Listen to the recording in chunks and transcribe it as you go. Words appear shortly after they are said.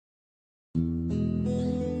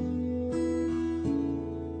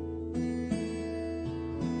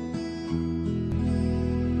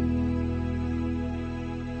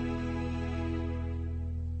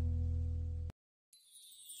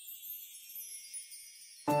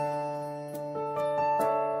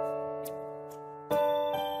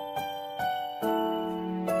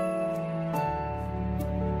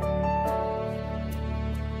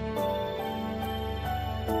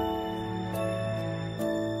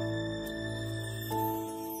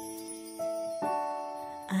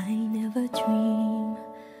dream,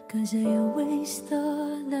 'cause I always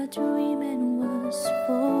thought that dreaming was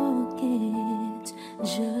for kids,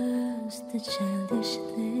 just a childish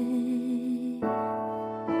thing.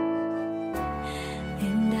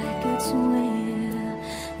 And I could swear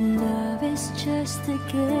love is just a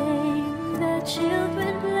game that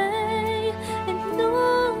children play, and no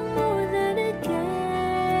more than a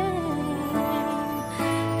game.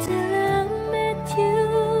 Till I met you,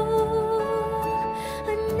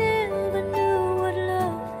 I never knew what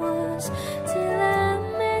love was. Till I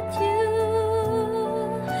met you,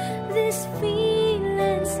 this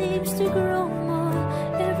feeling seems to grow more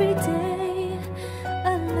every day.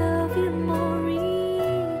 I love you more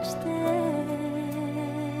each day.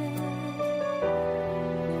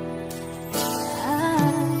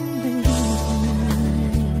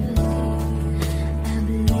 I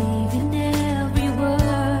believe in every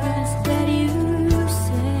word that you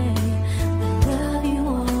say. I love you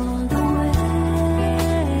all the way.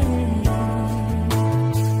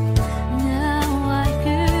 Now I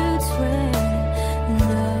could swear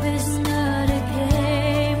love is not a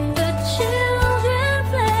game that children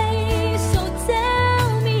play. So tell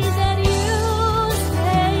me that you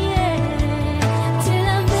stay. Till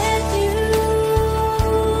I met you,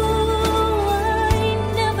 I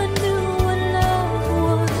never knew what love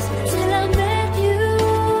was. Till I met you,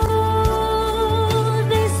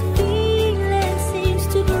 this feeling seems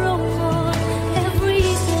to grow more every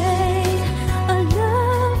day. I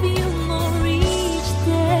love you more each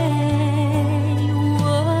day.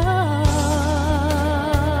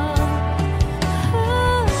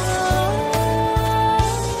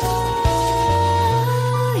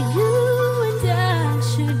 You and I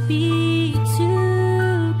should be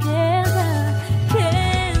together.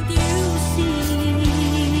 Can't you see?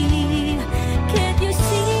 Can't you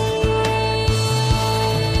see?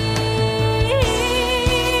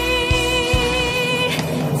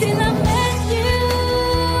 Till I met you,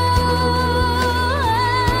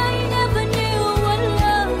 I never knew what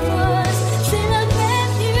love was. Till I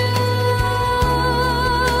met you,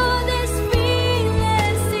 this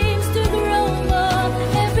feeling seems to grow more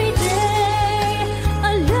every day.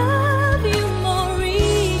 I love you more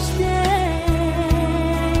each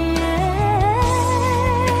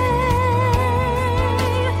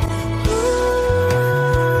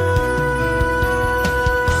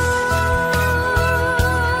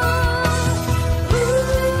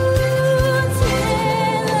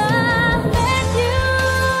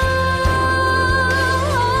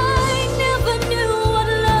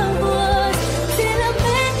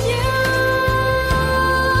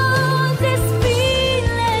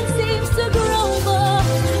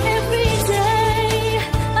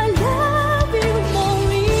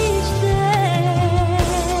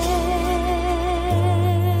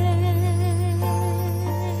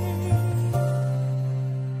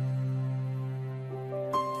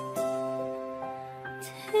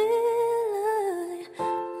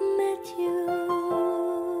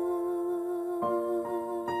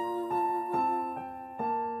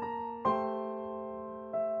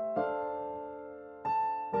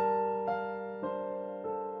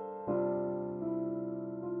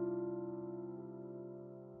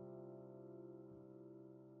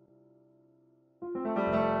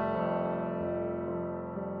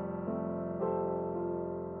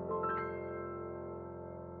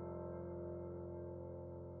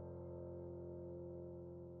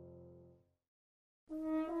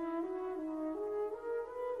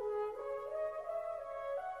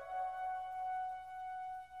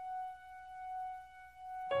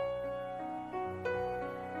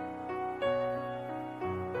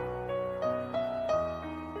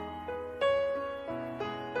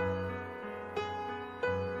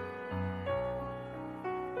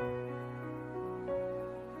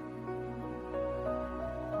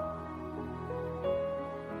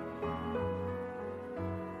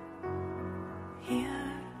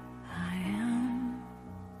Here I am,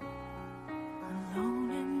 alone,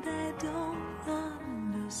 and I don't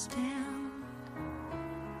understand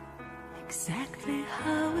exactly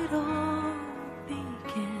how it all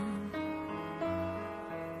began.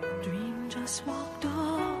 The dream just walked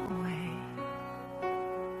away.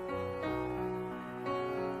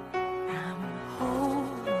 I'm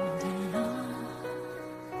holding on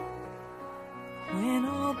when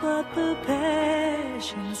all but the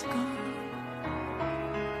passion's gone.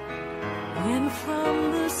 When from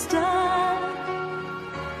the start,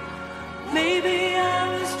 maybe I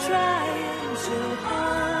was trying so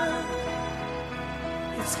hard.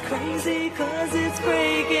 It's crazy 'cause it's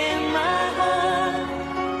breaking my heart.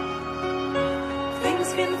 Things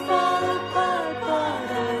can fall apart, but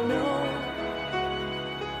I know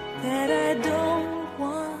that I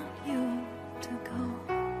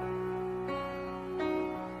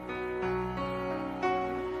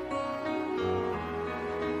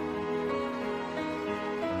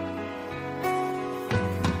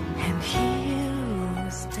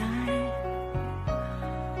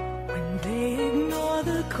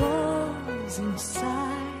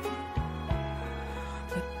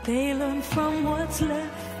they learn from what's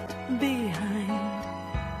left behind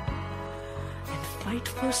and fight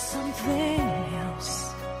for something else.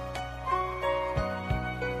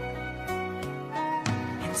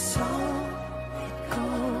 And so it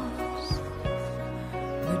goes,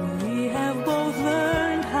 but we have both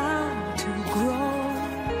learned how to grow.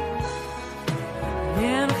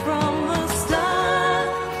 And from the start,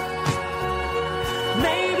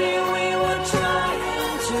 maybe we were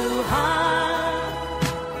trying too hard.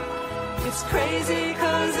 It's crazy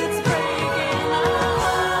 'cause it's breaking our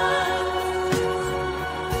heart.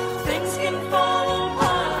 Things can fall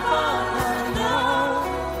apart, but I know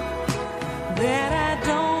that I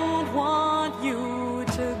don't want you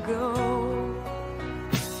to go.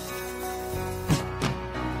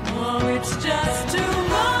 Oh, it's just too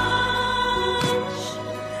much,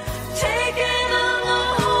 taking on the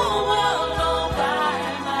whole world all by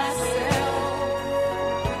myself.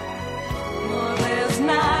 Oh, there's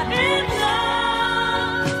not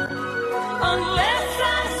enough unless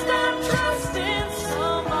I stop trusting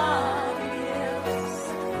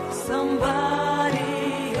somebody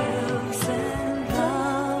else and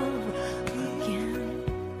love again.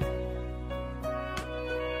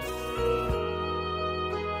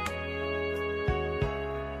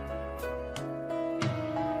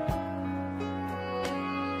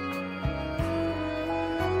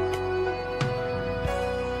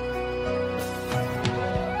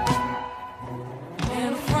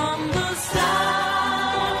 And from the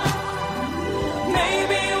start,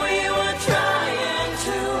 maybe we were trying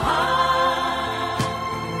too hard.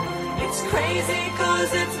 It's crazy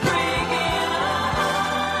 'cause it's breaking our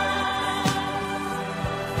heart.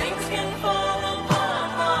 Things can fall apart,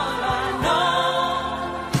 but I know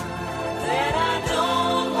that I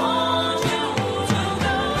don't want you to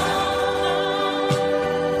go.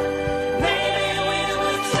 Maybe we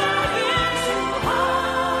were trying too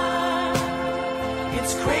hard.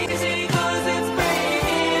 It's crazy 'cause it's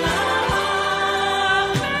breaking our heart.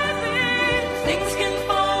 Maybe things can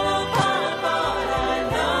fall apart, but I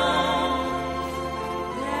know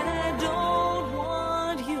that I don't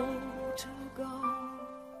want you to go.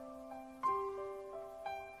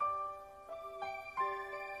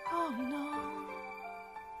 Oh no,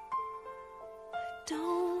 I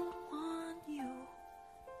don't want you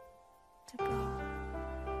to go.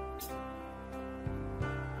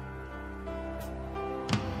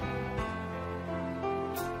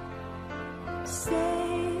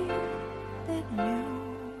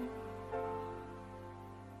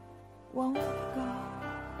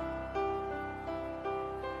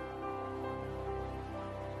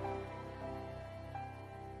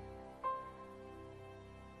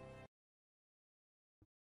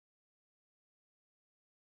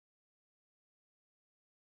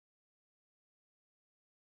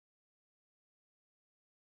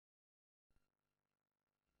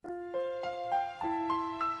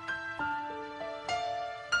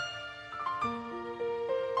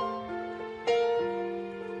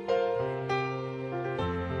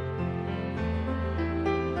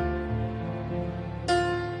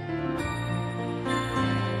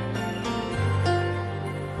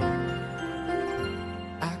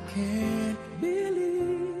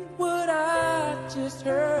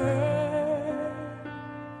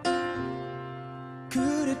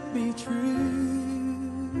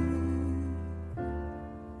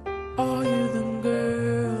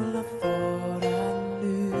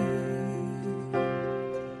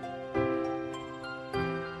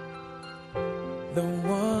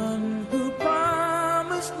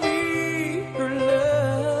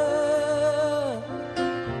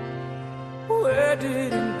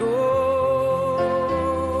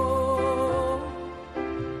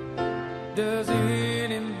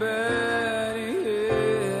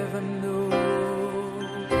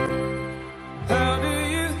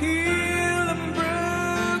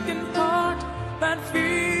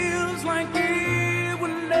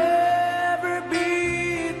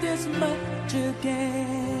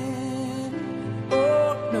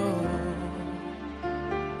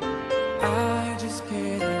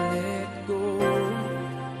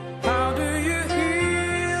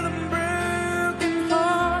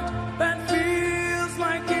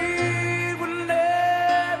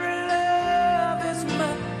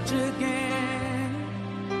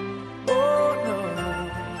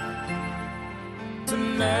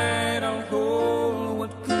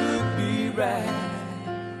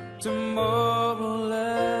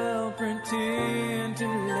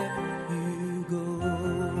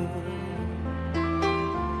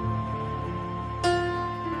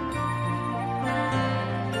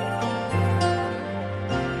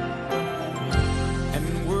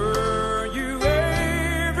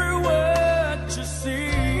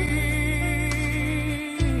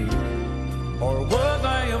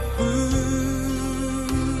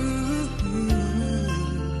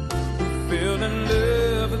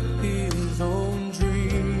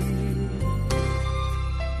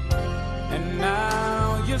 and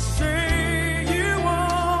now you say you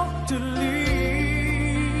want to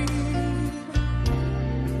leave,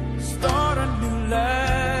 start a new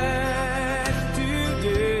life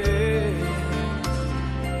today.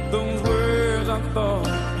 Those words I thought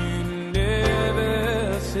you'd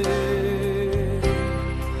never say.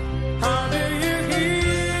 How do you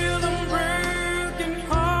heal a broken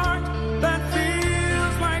heart that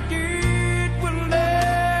feels like it will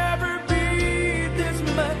never be this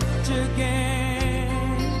much again?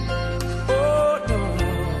 Oh no,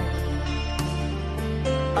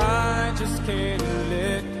 I just can't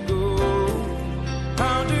let go.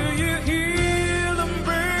 How do you heal a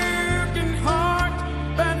broken heart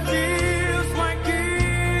that feels like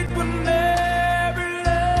it will never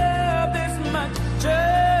love this much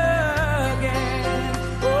again?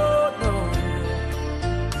 Oh no,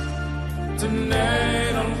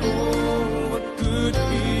 tonight I'll hold what could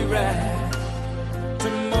be right.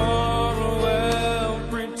 Tomorrow I'll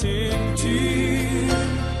pretend to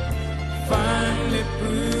finally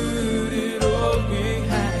put it all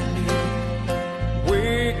behind me.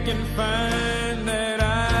 Wake and find that I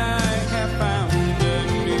have found a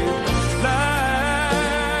new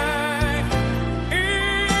life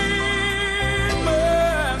in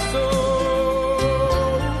my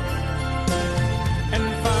soul, and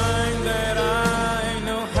find that I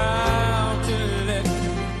know how to let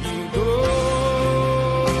you go.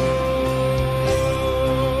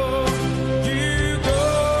 You go.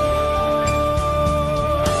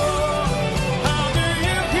 How do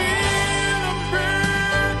you heal a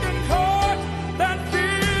broken heart that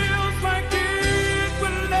feels like it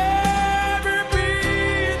will never be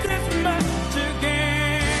this much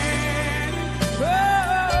again? Oh,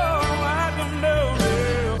 I don't know.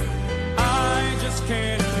 I just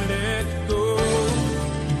can't let go.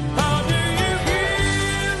 How do you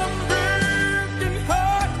heal a broken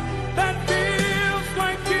heart that feels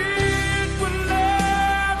like it will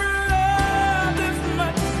never love this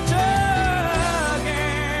much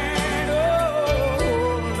again? Oh,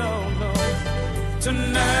 no, no.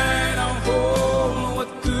 Tonight I'll hold what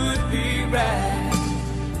could be right.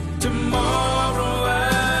 Tomorrow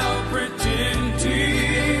I'll pretend to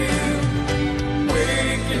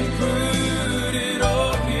wake and put it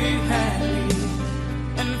all behind me,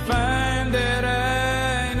 and find that I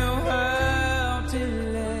know how to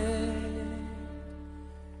let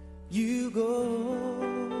you go.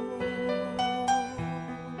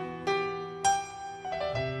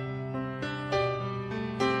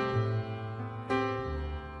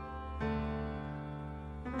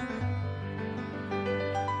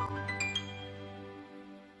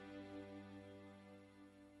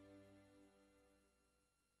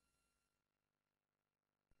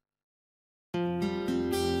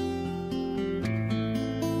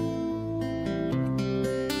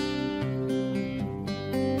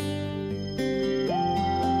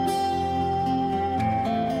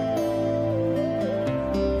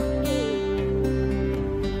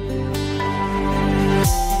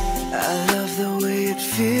 I love the way it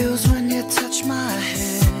feels when you touch my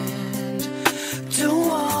hand. Don't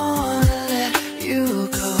wanna let you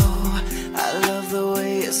go. I love the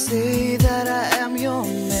way you say that I am your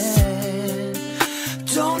man.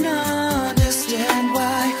 Don't understand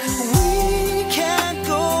why we can't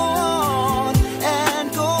go on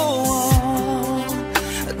and go on.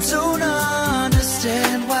 Don't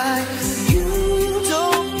understand why you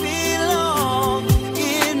don't belong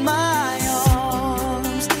in my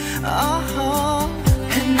arms.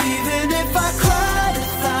 And even if I cried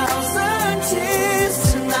 1,000 tears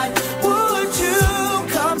tonight, would you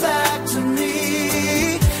come back to me?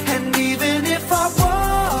 And even if I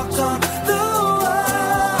walked on the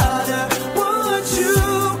water, would you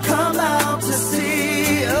come out to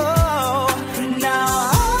see? Oh, now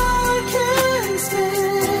I can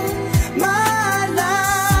spend my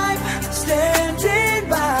life standing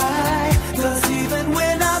by, 'cause even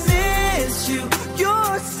when I miss you,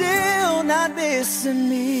 you're still not missing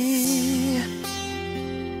me.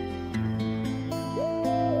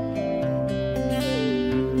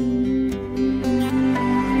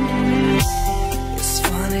 It's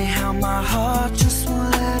funny how my heart just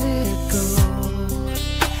won't let it go.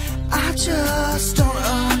 I just don't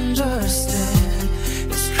understand.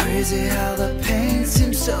 It's crazy how the pain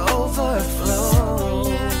seems to overflow.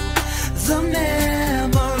 The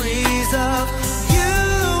memories of you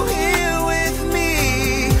here with me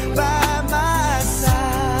by my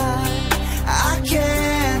side, I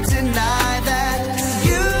can't deny that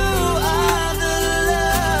you are the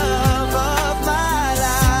love of my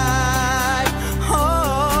life.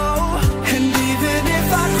 Oh, and even if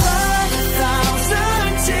I cried 1,000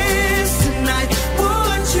 tears tonight,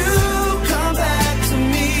 would you come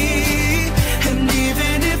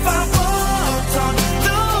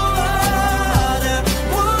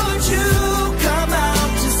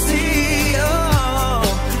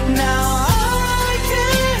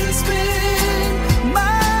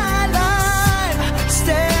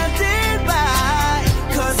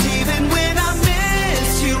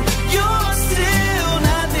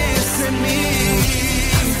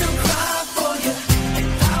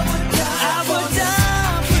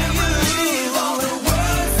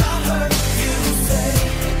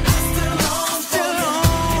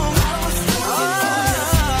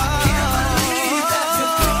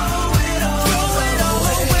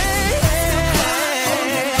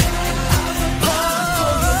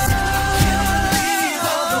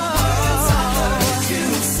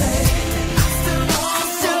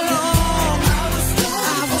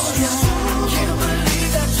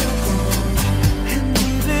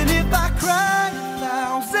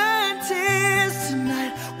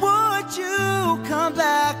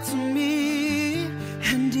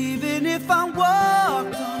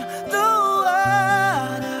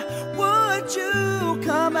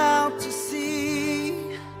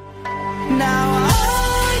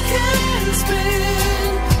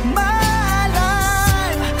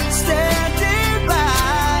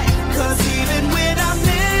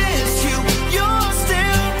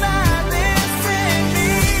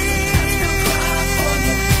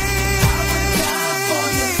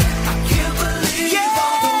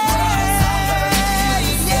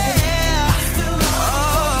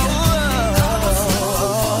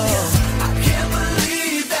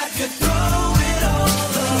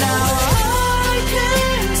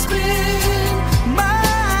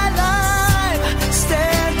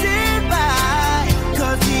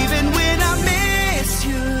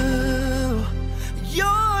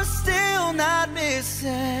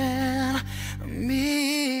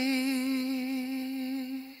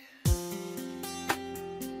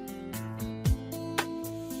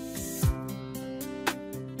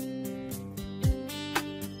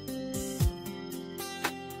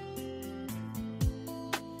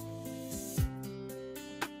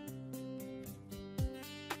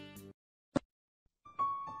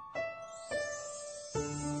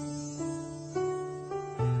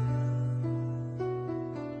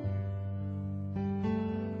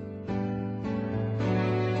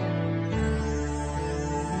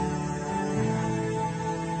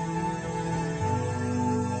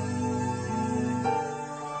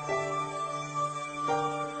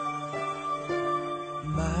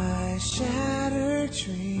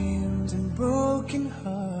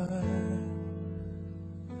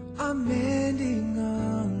I'm mending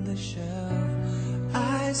on the shelf,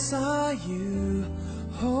 I saw you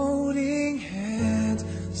holding hands,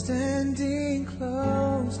 standing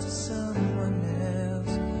close to someone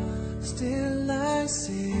else. Still I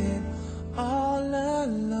sit all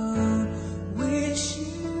alone,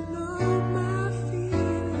 wishing all my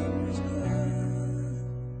feelings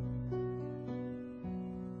gone.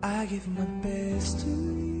 I give my best to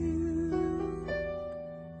you,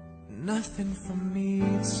 nothing for me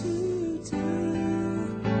to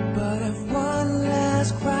do, but I've one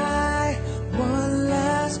last cry, one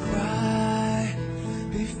last cry,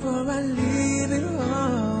 before I leave it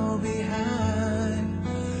all behind.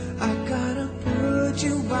 I gotta put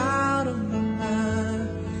you out of my mind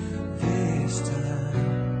this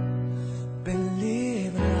time. Been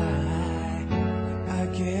living a lie, I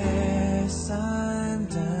guess I'm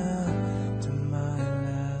down to my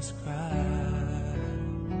last cry.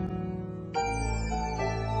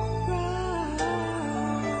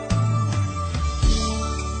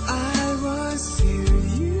 I was here,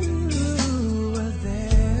 you were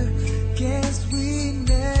there, guess we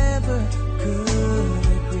never could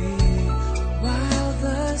agree. While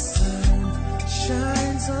the sun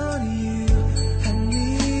shines on you, I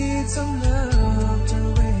need some love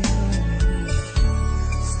to rain.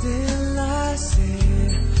 Still I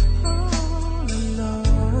sit all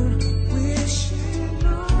alone, wishing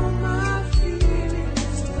all my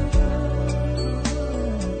feelings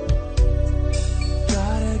gone.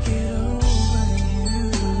 Gotta get over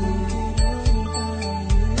you,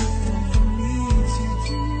 nothing for me to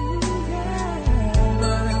do, yeah.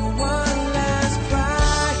 But one last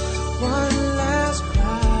cry, one last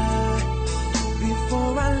cry,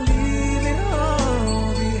 before I leave it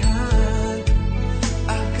all behind.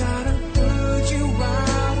 I gotta put you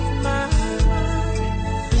out of my mind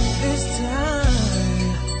this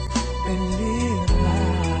time. Been living a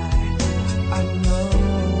lie, I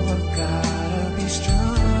know I gotta be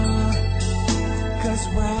strong, 'cause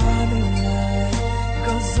when the night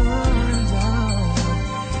goes on and on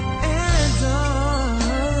and on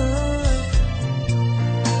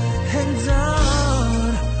and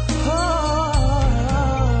on,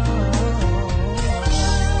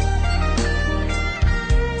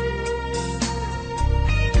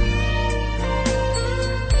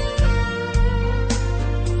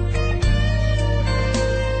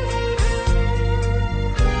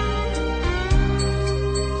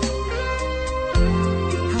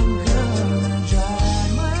 I'm gonna dry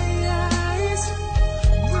my eyes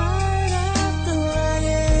right after I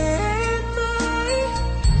get mine.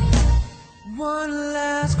 One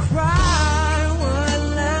last cry,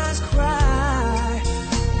 one last cry,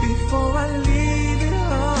 before I leave it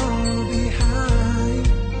all behind.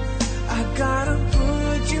 I gotta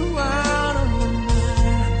put you out of my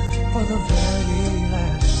mind for the very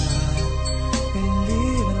last time. Been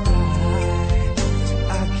living a lie,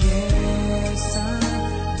 I guess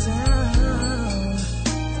I'm down,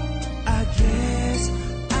 I guess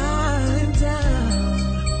I'm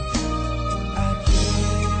down, I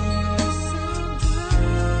guess I'm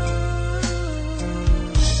down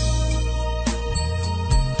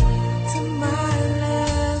to my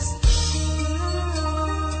last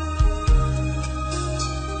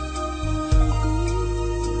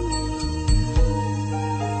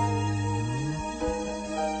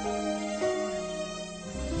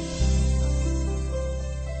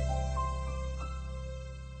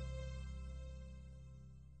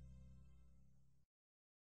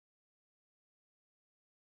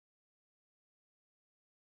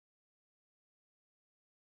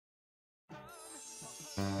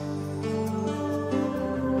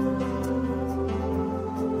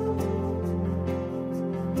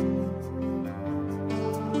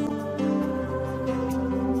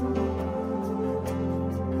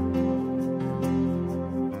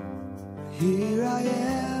Here I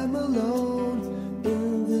am alone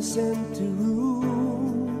in this empty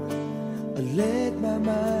room. I let my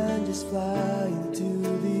mind just fly into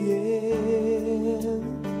the air.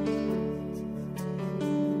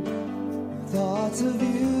 Thoughts of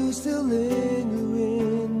you still linger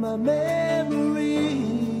in my memory,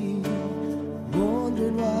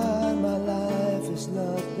 wondering why my life is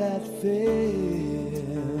not that fair.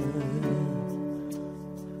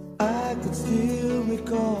 I could still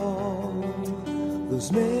recall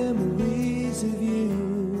those memories of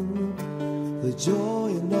you, the joy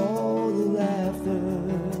and all the laughter,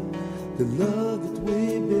 the love that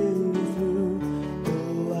we've been through.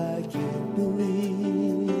 Oh, I can't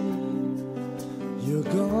believe you're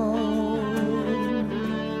gone.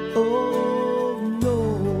 Oh no.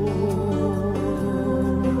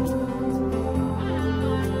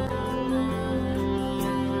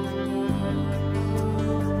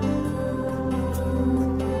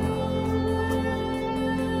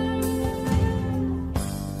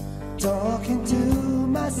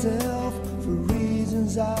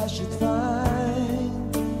 should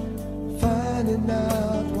finding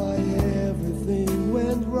out why everything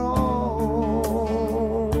went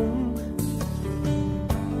wrong.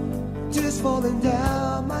 Just falling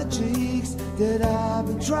down my cheeks that I've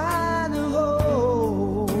been trying to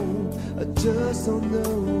hold. I just don't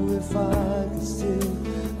know if I can still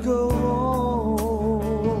go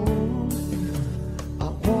on. I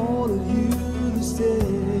wanted you to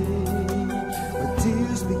stay, but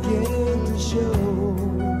tears began to show.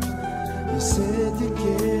 You said you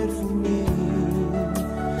cared for me,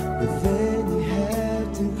 but then you had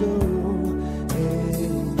to go.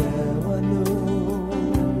 And now I know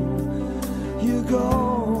you're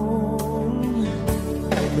gone,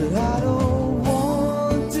 but I don't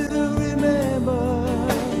want to remember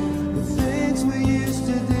the things we used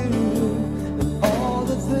to do and all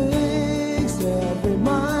the things that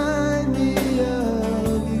remind me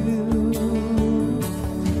of you.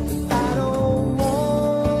 I don't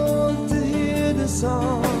want to hear the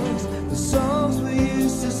songs we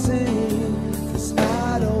used to sing, 'cause I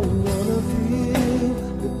don't wanna feel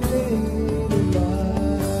the pain in my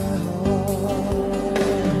heart.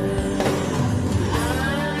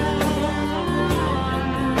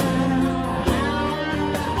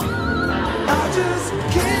 I just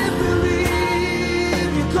can't believe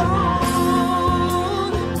you're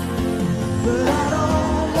gone, but I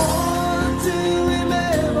don't want to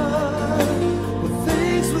remember the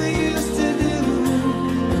things we used to do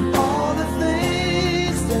and all the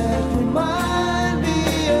things that remind me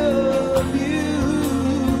of you.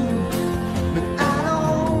 But I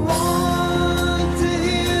don't want to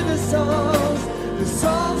hear the songs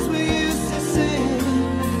we used to sing,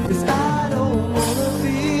 'cause I don't wanna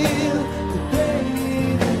feel the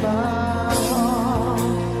pain in my heart.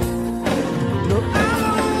 No, I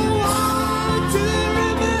don't want to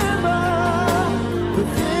remember the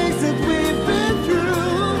things that we've been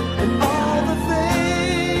through and all the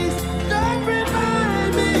things that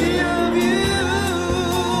remind me of you.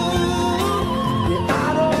 Yeah, I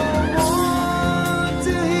don't want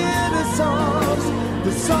to hear the songs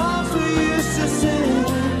we used to sing,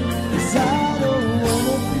 'cause I don't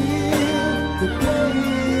wanna feel the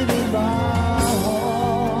pain in my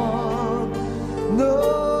heart. No,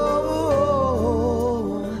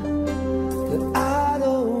 that I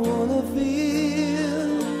don't wanna feel,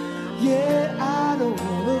 yeah, I don't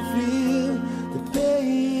wanna feel the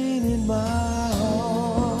pain in my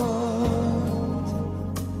heart.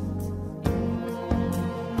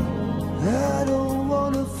 I don't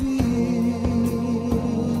wanna feel.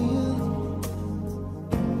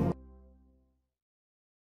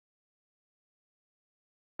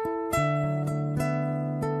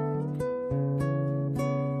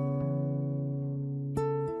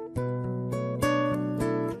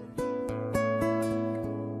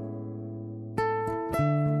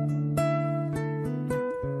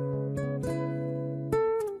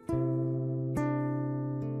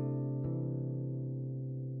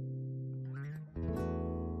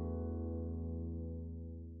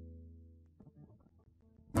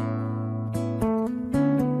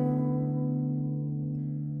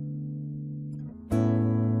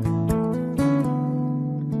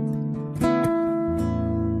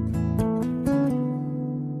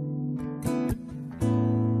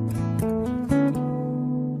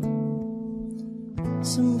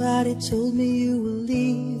 Somebody told me you were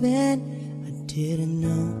leaving, I didn't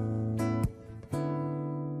know.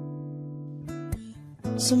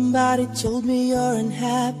 Somebody told me you're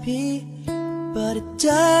unhappy, but it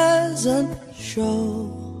doesn't show.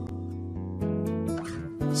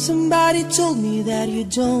 Somebody told me that you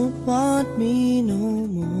don't want me no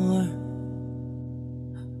more.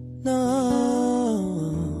 No.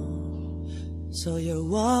 So you're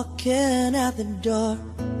walking out the door.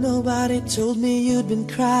 Nobody told me you'd been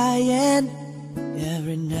crying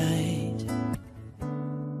every night.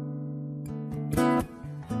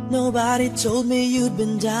 Nobody told me you'd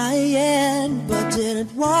been dying, but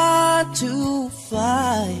didn't want to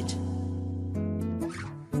fight.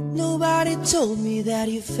 Nobody told me that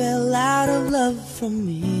you fell out of love from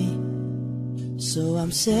me. So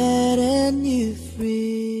I'm setting you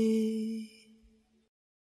free.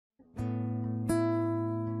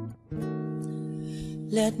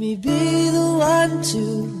 Let me be the one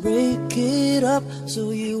to break it up,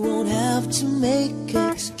 so you won't have to make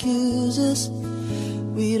excuses.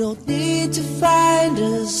 We don't need to find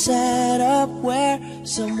a setup where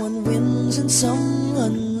someone wins and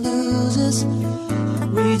someone loses.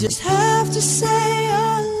 We just have to say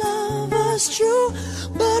our love was true,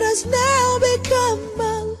 but has now become a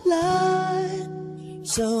lie.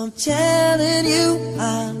 So I'm telling you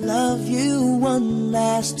I love you one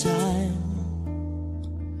last time.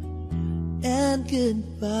 and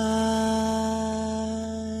goodbye.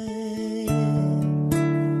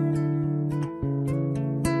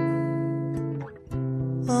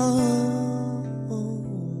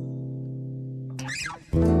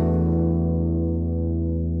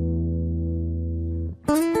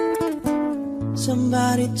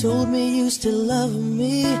 Somebody told me you still love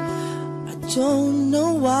me. I don't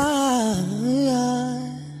know why.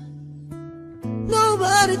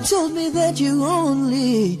 Nobody told me that you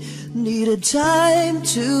only needed time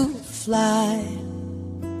to fly.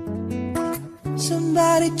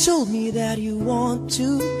 Somebody told me that you want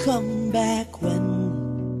to come back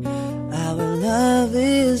when our love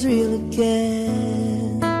is real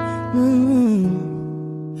again.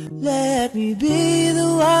 Let me be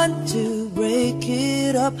the one to break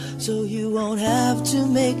it up, so you won't have to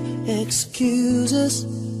make excuses.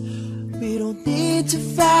 We don't need to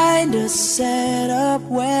find a setup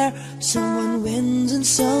where someone wins and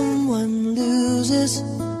someone loses.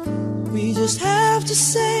 We just have to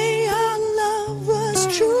say our love was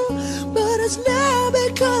true, but it's now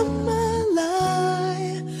become a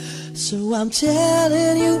lie. So I'm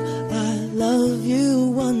telling you, I love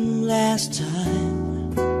you one last time.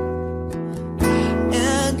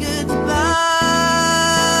 And goodbye,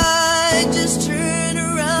 just turn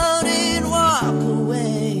around and walk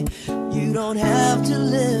away. You don't have to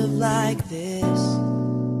live like this.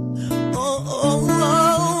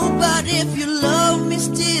 Oh, but if you love me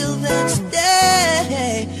still, then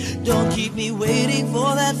stay. Don't keep me waiting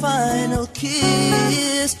for that final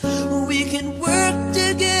kiss. We can work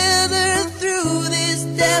together through this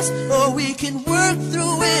test, or we can work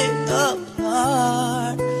through it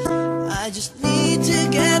apart. I just need to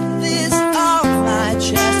get this off my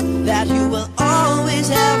chest, that you will always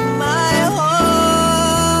have my heart.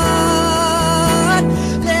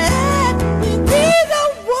 Let me be the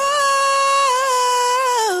one.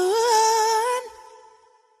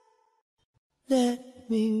 Let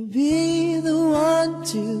me be the one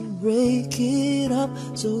to break it up,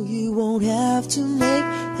 so you won't have to make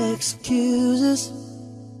excuses.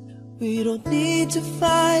 We don't need to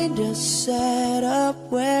find a setup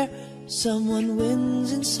where someone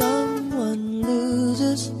wins and someone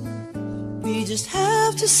loses. We just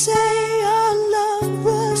have to say our love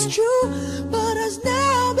was true, but has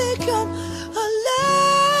now become a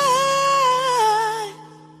lie.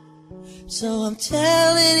 So I'm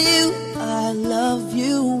telling you, I love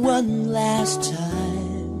you one last time.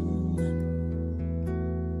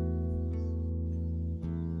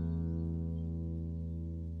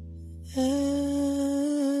 And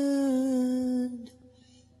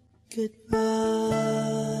goodbye.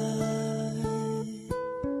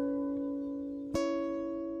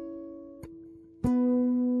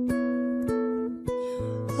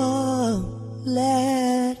 Oh,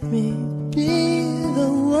 let me be the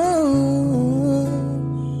one.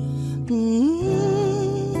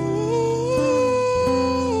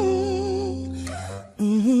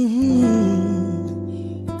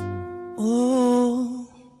 Oh,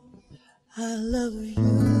 I love you.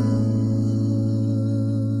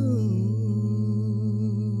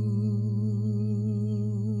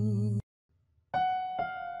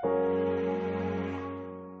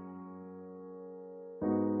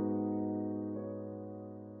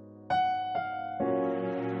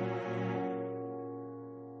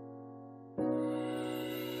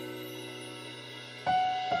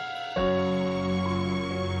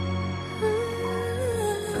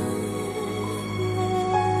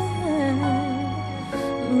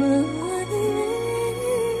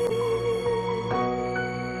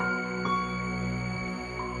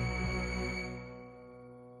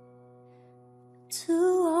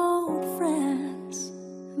 Two old friends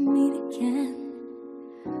meet again,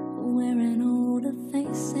 wearing older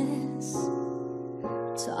faces,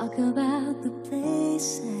 talk about the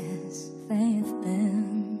places they've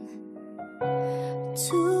been.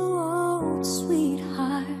 Two old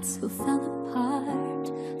sweethearts who fell apart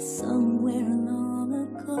somewhere long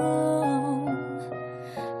ago.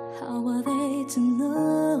 How are they to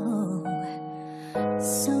know?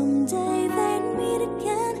 Someday they'd meet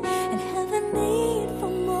again and have a need for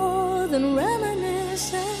more than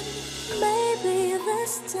reminiscing. Maybe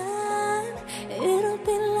this time it'll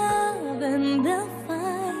be love and they'll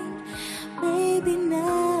find. Maybe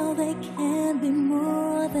now they can be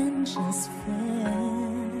more than just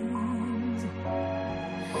friends.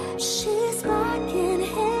 She's back in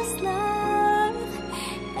his life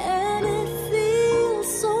and it feels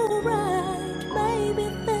so right. Maybe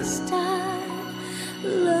this time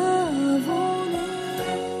love won't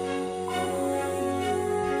end.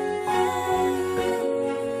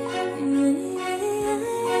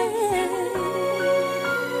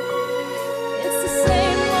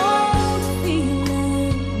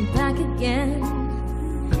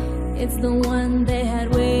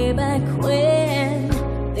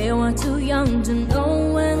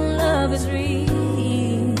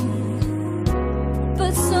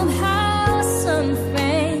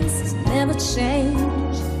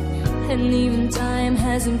 changed, and even time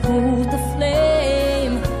hasn't cooled the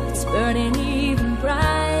flame. It's burning even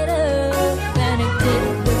brighter than it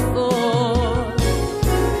did before.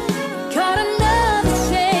 Caught another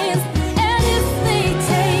chance, and if they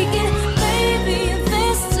take it, maybe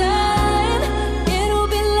this time it'll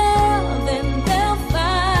be love and they'll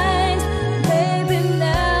find. Maybe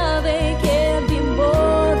now they can be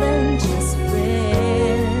more than just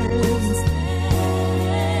friends.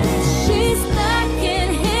 She's back in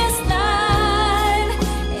his life,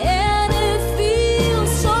 and it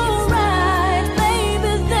feels so right.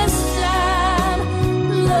 Maybe this time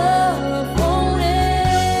love won't end.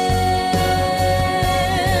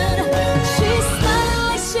 She's smiling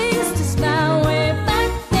like she used to smile way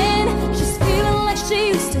back then. She's feeling like she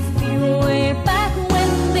used to feel way back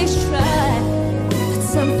when they tried. But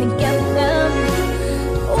something kept them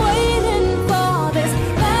waiting for this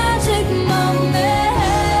magic moment.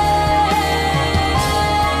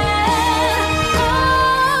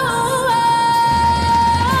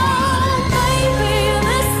 Maybe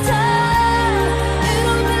this time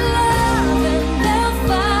it'll be love and they'll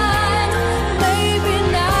find. Maybe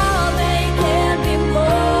now they can be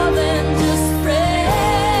more than just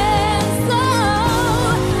friends. So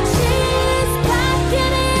she's back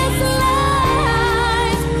in his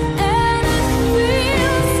life, and it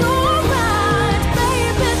feels so right.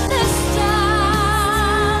 Maybe this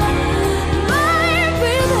time,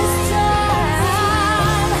 maybe this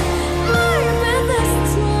time, maybe this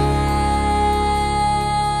time,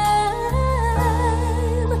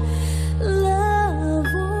 love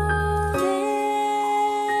won't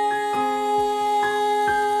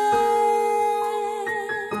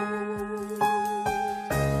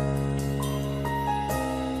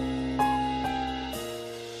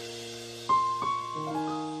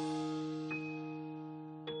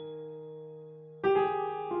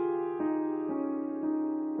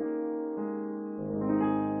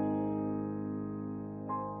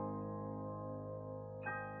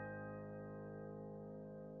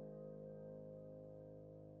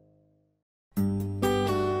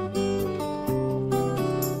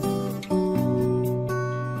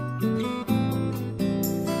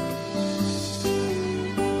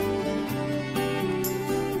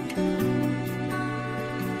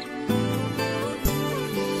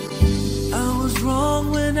I was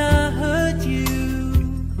wrong when I hurt you.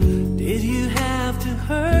 Did you have to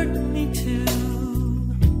hurt me too?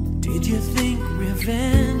 Did you think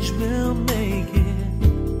revenge will make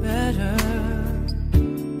it better?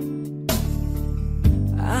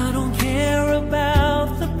 I don't care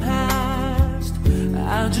about the past.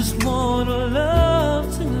 I just want a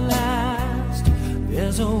love to last.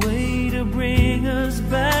 There's a way to bring us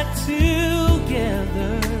back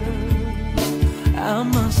together. I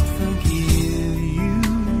must forgive you,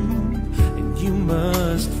 and you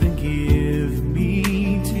must forgive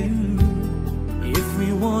me too. If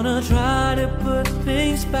we wanna try to put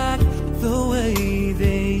things back the way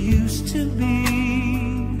they used to be,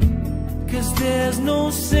 'cause there's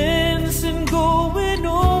no sense in going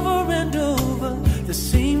over and over the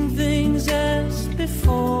same things as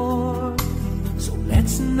before. So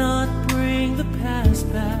let's not bring the past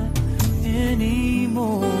back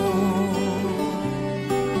anymore.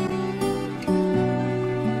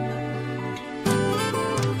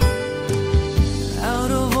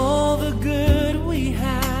 Out of all the good we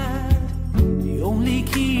had, you only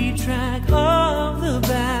keep track of the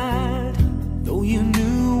bad. Though you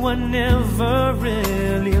knew I never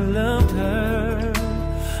really loved her.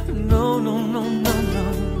 No, no, no, no, no.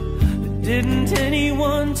 Didn't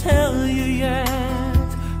anyone tell you yet?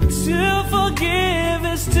 To forgive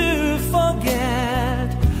is to forget.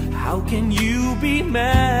 How can you be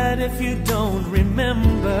mad if you don't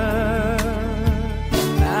remember?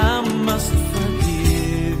 I must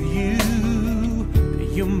forgive you.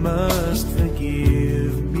 You must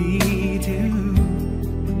forgive me too.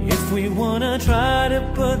 If we wanna try to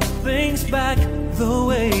put things back the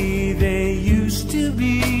way they used to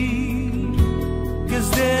be, 'cause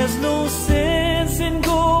there's no sense in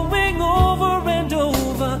going over and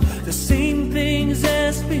over the same things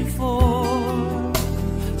as before.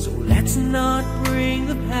 So let's not bring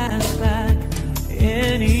the past back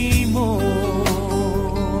anymore.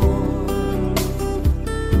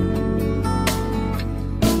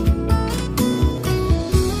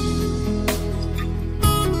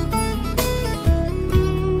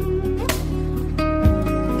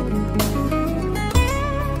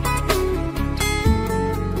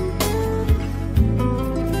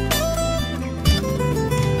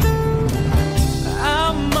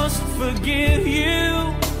 Forgive you,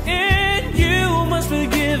 and you must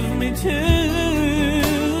forgive me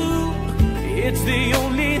too. It's the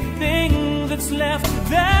only thing that's left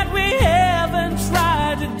that we haven't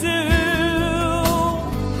tried to do.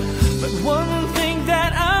 But one thing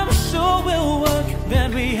that I'm sure will work that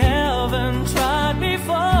we haven't tried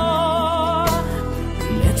before.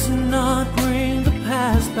 Let's not bring the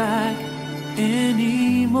past back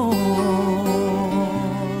anymore.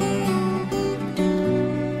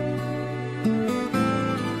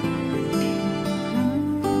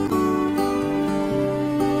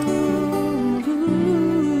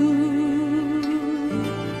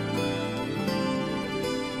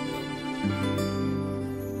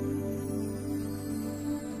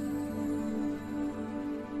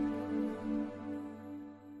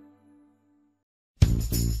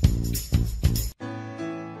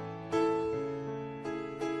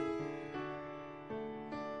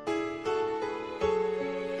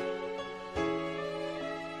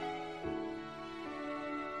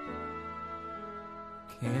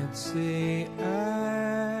 Can't say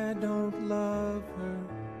I don't love her,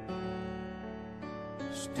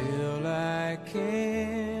 still I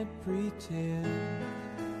can't pretend.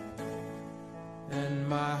 And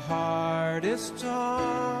my heart is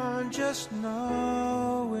torn just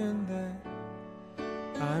knowing that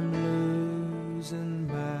I'm losing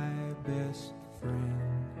my best friend.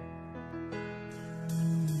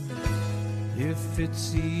 If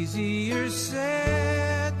it's easier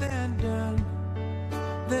said than done,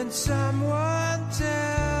 then someone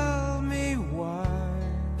tell me why.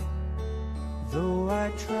 Though I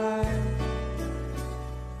try,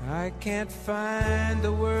 I can't find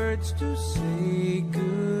the words to say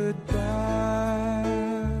goodbye.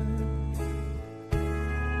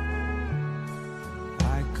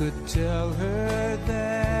 I could tell her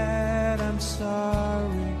that I'm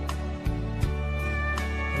sorry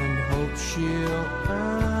and hope she'll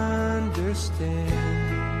understand.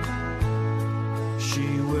 She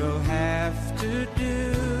will have to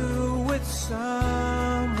do with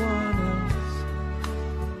someone else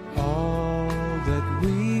all that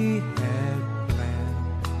we had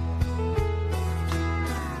planned.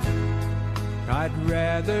 I'd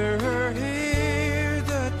rather her hear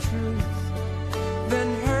the truth than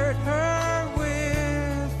hurt her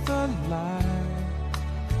with a lie.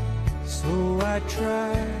 So I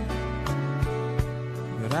try,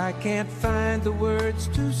 but I can't find the words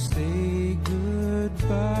to say goodbye.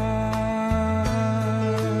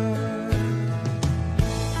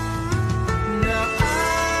 Now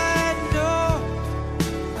I know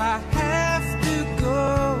I have to go.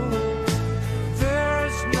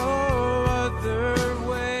 There's no other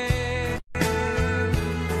way.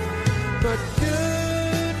 But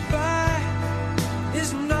goodbye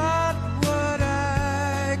is not what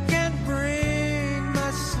I can bring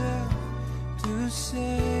myself to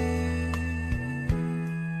say.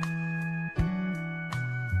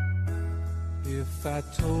 If I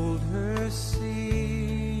told her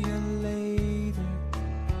see you later,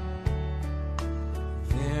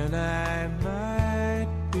 then I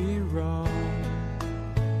might be wrong.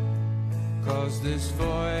 'Cause this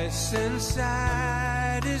voice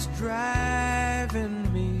inside is driving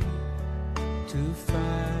me to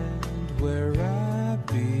find where I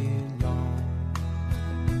belong.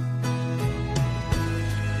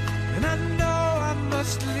 And I know I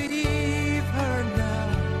must leave her now,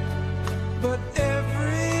 but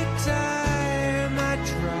every time I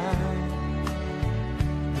try,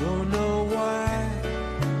 don't know why,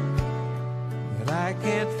 but I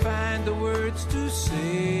can't find the words to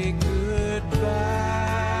say goodbye.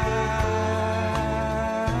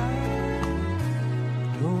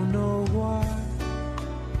 Don't know why,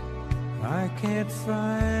 I can't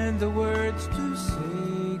find the words to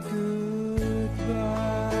say goodbye.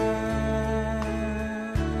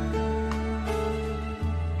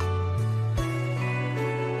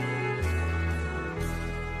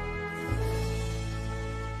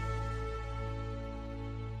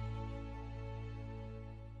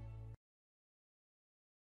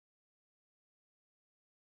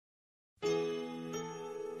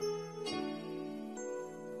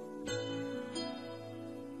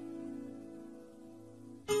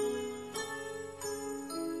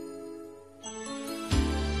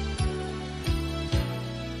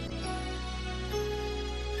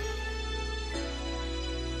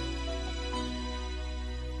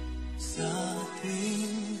 Sa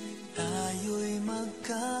tuwing tayo'y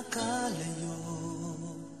magkakalayo,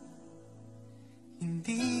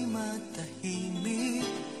 hindi matahimik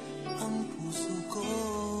ang puso ko.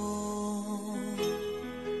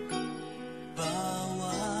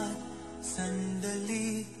 Bawat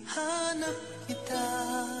sandali hanap kita,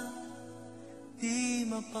 di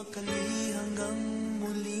mapakali hanggang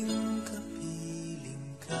muling kapiling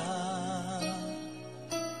ka.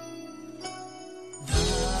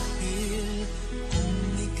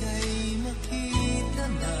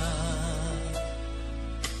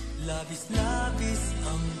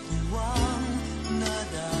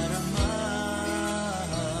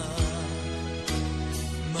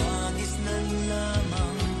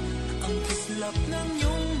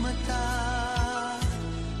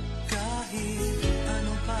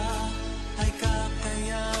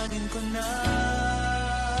 na.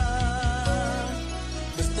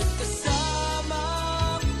 Basta't kasama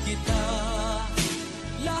kita,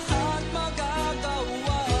 lahat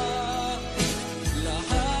magagawa,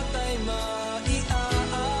 lahat ay maiaalay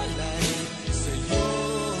sa'yo.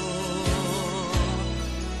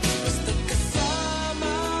 Basta't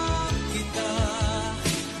kasama kita,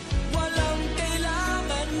 walang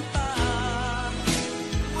kailangan pa,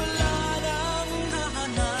 wala nang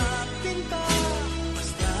hahanapin pa.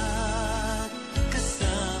 Basta't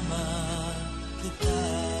kasama kita.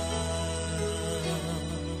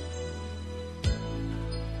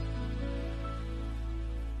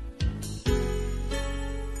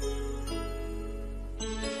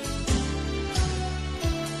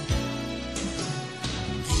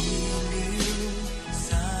 Giliw,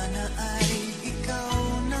 sana ay ikaw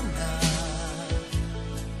na nga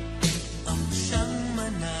ang siyang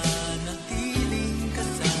mananatiling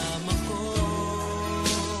kasama ko.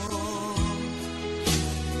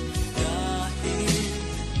 Dahil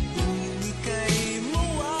kung ika'y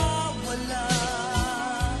mawawala,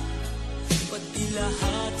 pati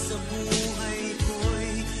lahat sa buhay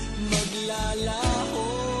ko'y maglalaho.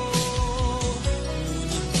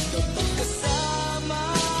 Ngunit kapag kasama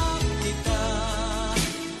kita,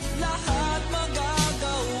 lahat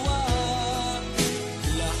magagawa,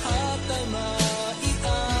 lahat ay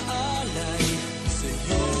maiaalay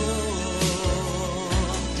sa'yo.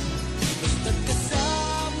 Basta't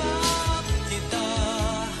kasama kita,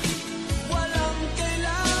 walang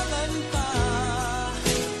kailangan pa,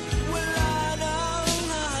 wala nang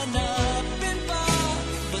hahanapin pa.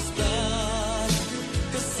 Basta't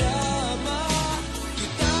kasama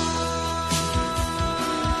kita.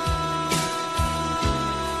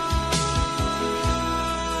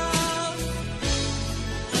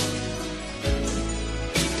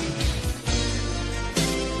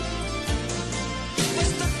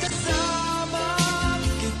 Basta't kasama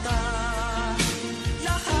kita,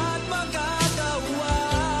 lahat magagawa,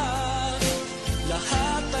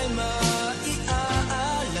 lahat ay maiaalay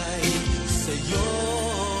sa'yo.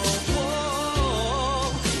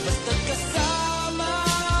 Basta't kasama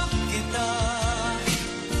kita,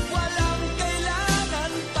 walang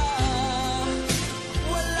kailangan pa,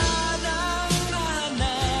 wala nang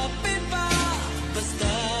hahanapin pa.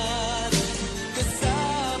 Basta't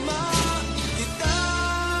kasama kita.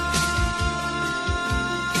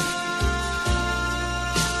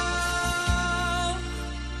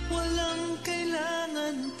 Walang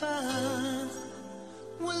kailangan pa,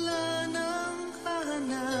 wala nang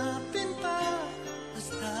hahanapin pa.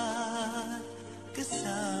 Basta't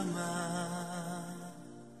kasama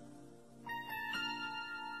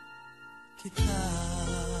kita.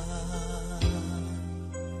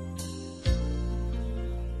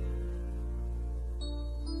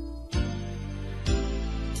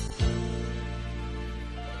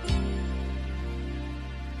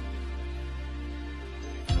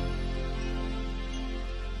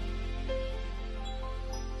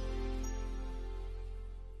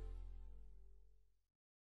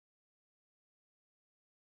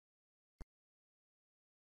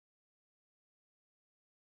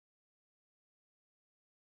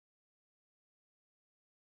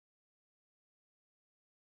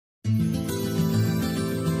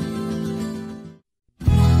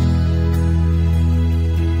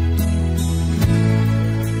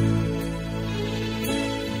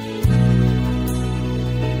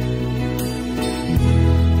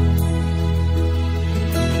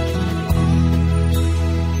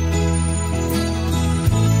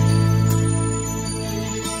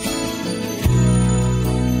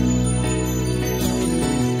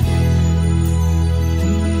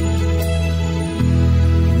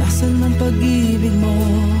 Nasaan ang pag-ibig mo?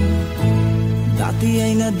 Dati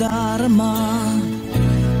ay nadarama,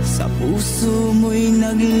 sa puso mo'y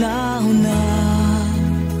naglaho na.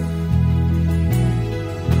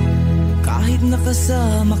 Kahit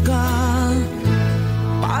nakasama ka,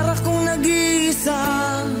 para kong nag-iisa.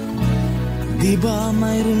 Di ba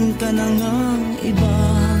mayroon ka na ngang iba?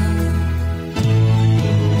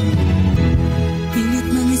 Pilit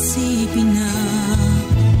mang isipin na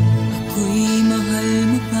ako'y mahal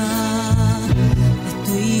mo pa,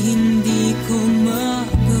 ito'y hindi ko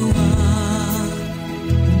magawa.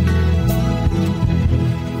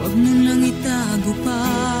 Huwag mo nang itago pa,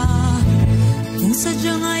 kung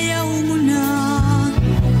sadyang ayaw mo na,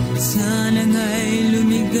 sana nga'y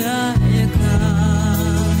lumigaya ka.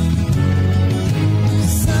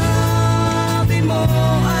 Sabi mo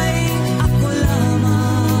ay ako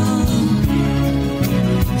lamang,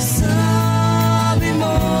 sabi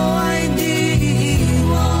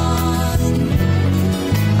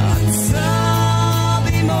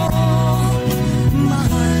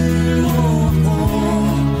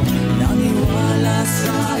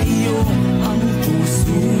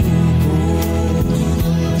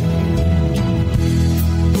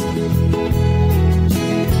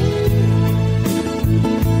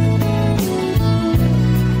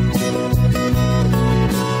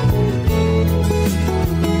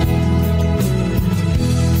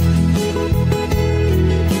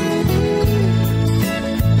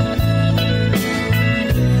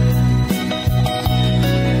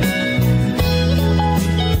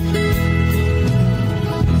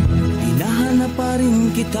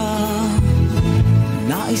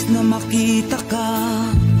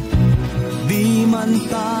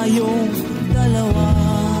dalawa.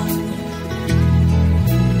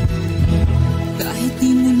 Kahit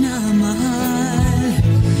di mo na mahal,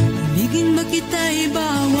 ibigin ba kita'y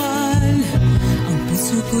bawal? Ang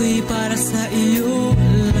puso ko'y para sa iyo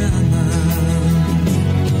lamang.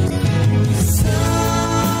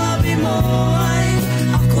 Sabi mo ay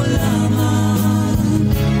ako lamang.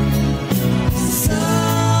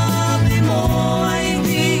 Sabi mo ay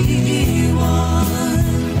di iiwan.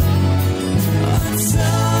 At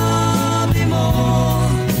sabi mo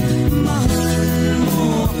mahal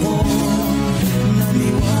mo ako.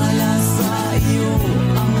 Naniwala sa iyo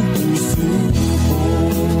ang puso ko.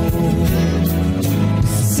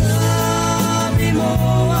 Sabi mo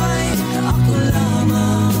ay ako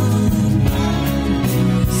lamang.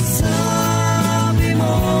 Sabi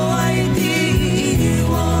mo ay di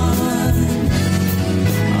iwan.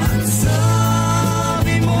 At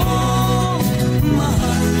sabi mo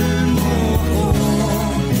mahal mo ako.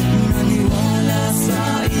 Naniwala sa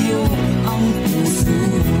iyo ang puso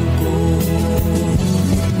ko.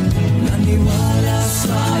 Naniwala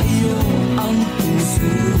sa iyo ang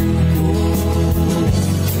puso ko.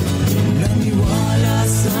 Naniwala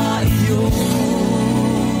sa iyo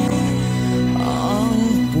ang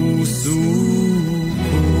puso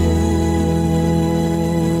ko.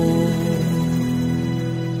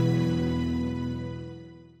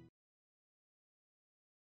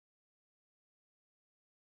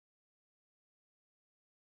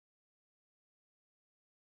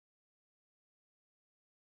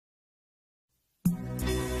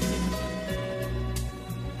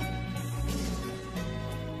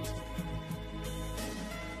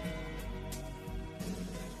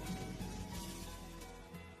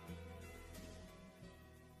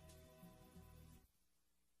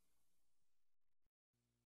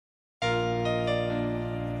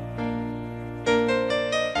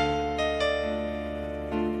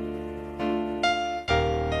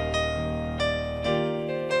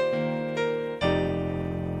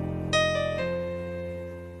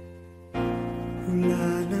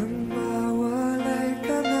 Wala nang mawalay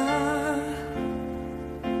ka na.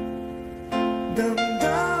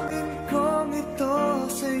 Damdamin kong ito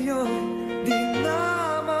sa'yo di na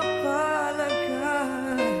mapalagay.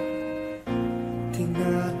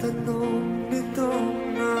 Tinatanong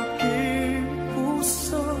nitong aking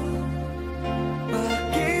puso,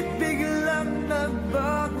 bakit biglang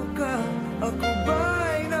nagbago ka? Ako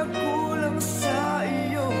ba'y nagkulang sa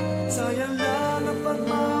iyo? Sayang lang ang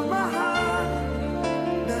pagmamahal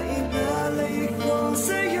na inalay ko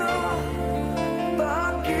sa'yo.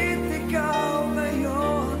 Bakit ikaw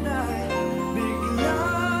ngayon ay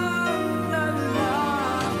biglang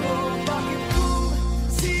nalago? Bakit kung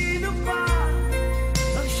sino pa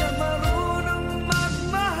ang siyang marunong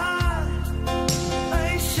magmahal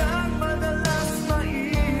ay siyang madalas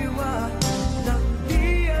maiwan nang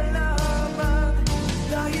di alam ang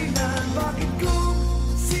dahilan? Bakit kung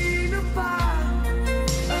sino pa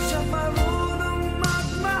ang siyang marunong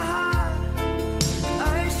magmahal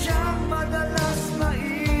ay siyang madalas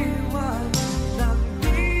maiwan nang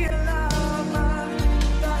di alam ang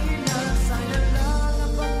dahilan? Sayang lang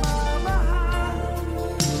ang pagmamahal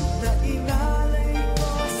na inalay ko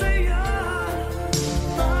sa'yo.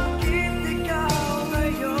 Bakit ikaw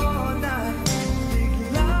ngayon ay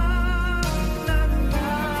biglang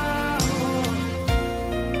naglaho?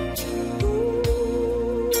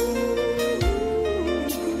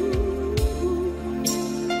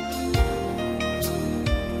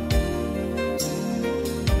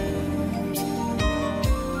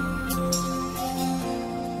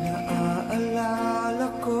 Naaalala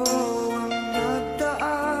ko ang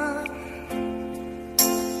nagdaan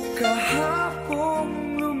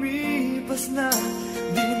kahapong lumipas na,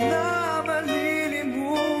 di na malilimutan.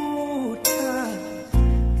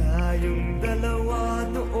 Tayong dalawa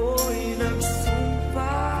nooy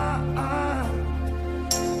nagsumpaan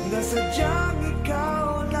na sadyang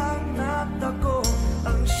ikaw lang at ako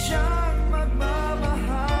ang siyang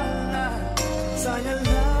magmamahalan. Sayang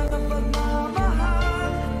lang ang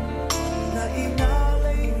pagmamahal na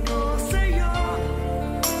inalay ko sa'yo.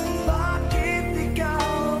 Bakit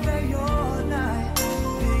ikaw ngayon ay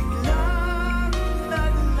biglang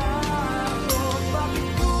naglago? Bakit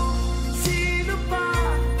kung sino pa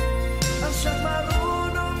ang siyang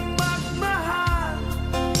marunong magmahal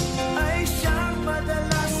ay siyang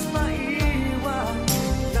madalas maiwan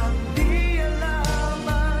nang di alam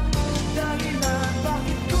ang dahilan?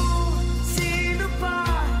 Bakit kung sino pa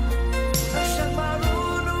ang siyang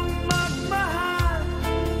marunong magmahal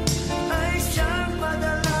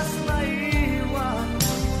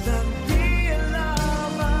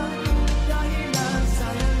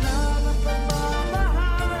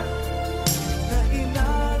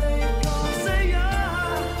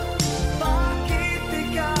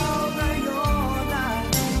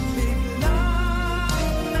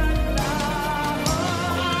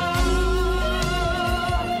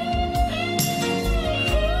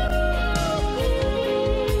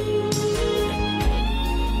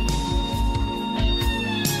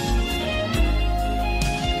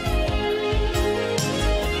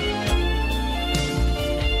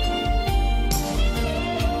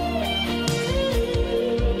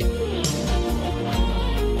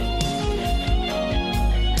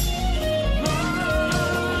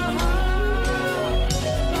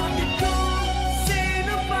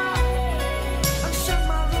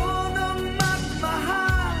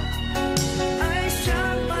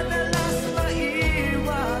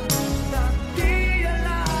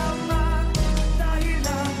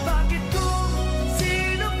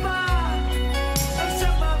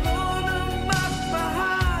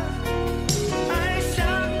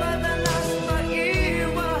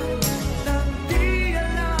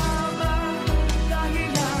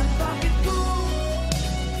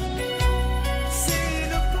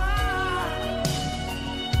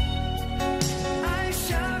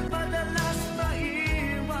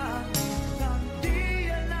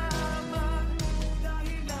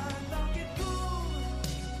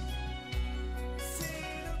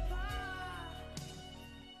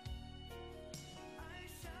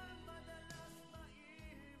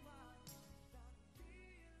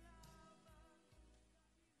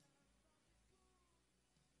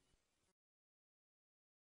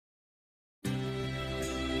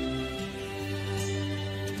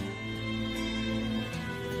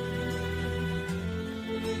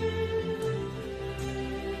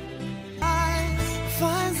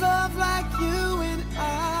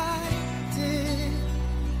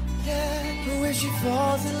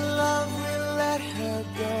falls in love, we let her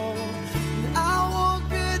go. And I walk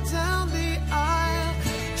her down the aisle.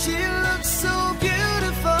 She looks so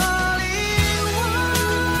beautifully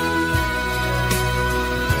wild.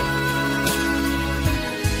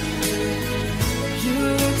 You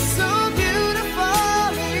look so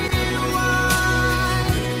beautifully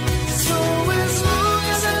wild. So as long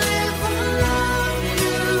as I live, I love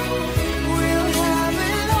you. We'll have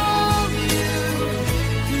it all, you.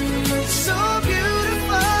 You look so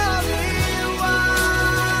beautifully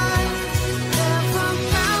wild. Never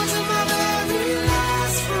counting my very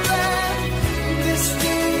last breath. This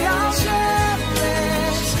day I'll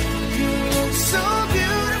cherish. You look so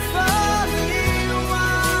beautifully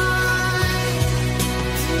wild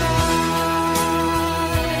tonight.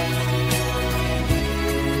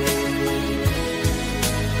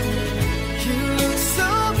 You look so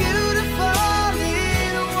beautifully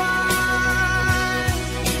wild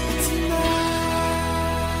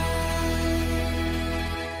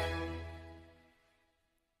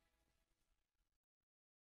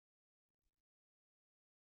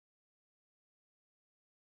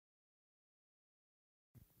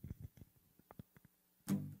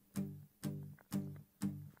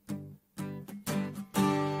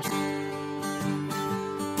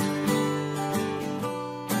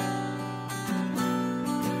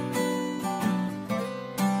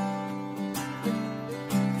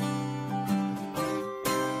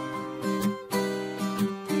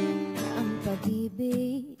Ang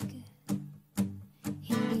pag-ibig,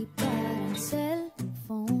 hindi parang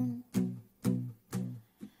cellphone.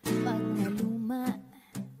 Pag naluma,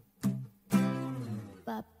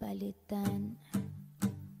 papalitan.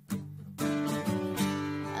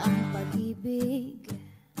 Ang pag-ibig,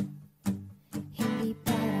 hindi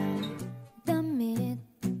parang damit.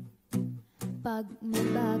 Pag may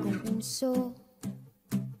bagong uso,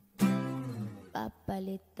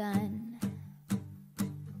 papalitan.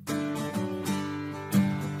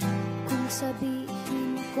 Kung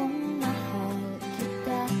sabihin kong mahal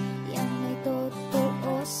kita, yan ay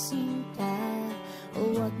totoo sinta.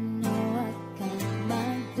 Huwag na wag kang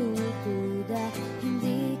magdududa,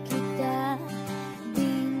 hindi kita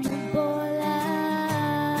binubola.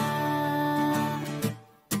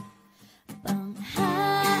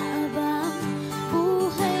 Panghabang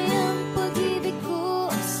buhay ang pag-ibig ko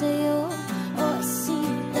sa'yo, o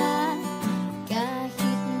sinta.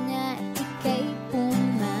 Kahit na ika'y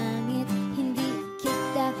pumangit, hindi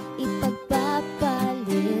kita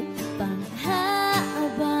ipagpapalit.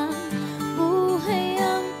 Panghabang buhay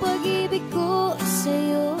ang pag-ibig ko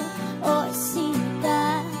sa'yo, o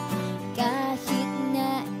sinta. Kahit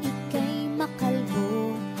na ika'y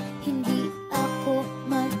makalbo, hindi ako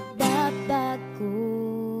magbabago.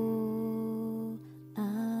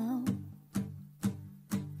 Ah.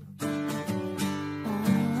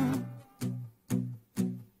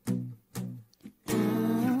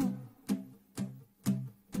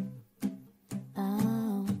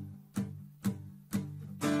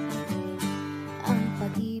 Ang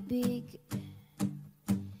pag-ibig,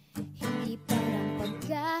 hindi parang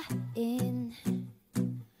pagkain.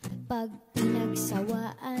 Pag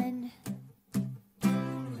pinagsawaan,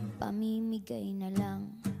 pamimigay na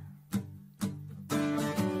lang.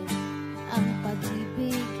 Ang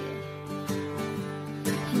pag-ibig,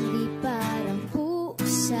 hindi parang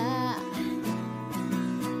pusa.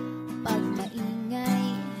 Pag maingay,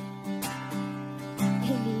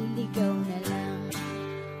 ililigaw na lang.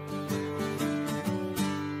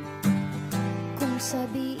 Kung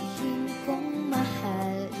sabihin kong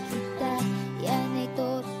mahal kita, yan ay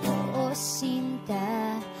totoo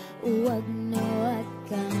sinta. Huwag na wag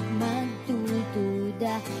kang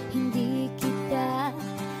magdududa, hindi kita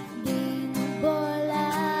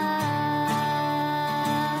binubola.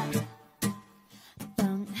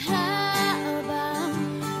 Panghabang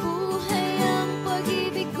buhay ang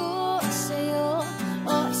pag-ibig ko sa'yo,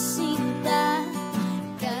 o sinta.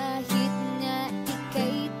 Kahit na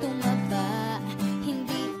ika'y tumaba,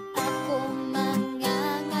 hindi ako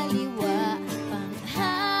mangangaliwa.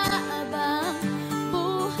 Panghabang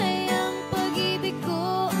buhay ang pag-ibig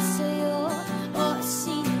ko sa'yo, o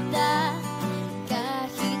sinta.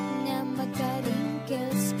 Kahit na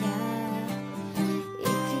magka-wrinkles ka,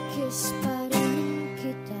 ikikiss pa rin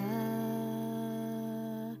kita.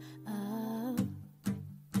 Ah.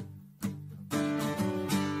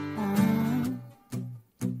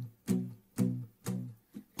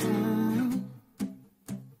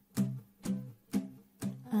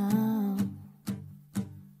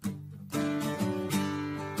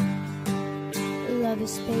 Love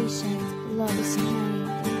is patient, love is kind.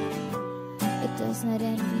 It does not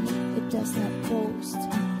envy, it does not boast.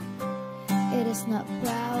 It is not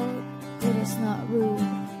proud, it is not rude,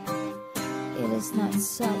 it is not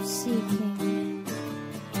self-seeking,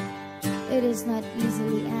 it is not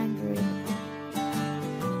easily angered,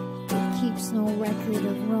 it keeps no record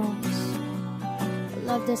of wrongs.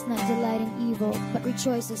 Love does not delight in evil, but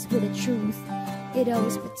rejoices with the truth. It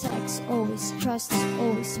always protects, always trusts,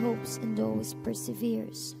 always hopes, and always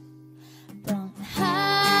perseveres.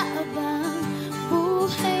 Panghabang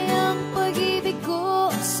buhay ang pag-ibig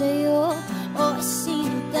ko sa'yo, o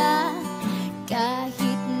sinta.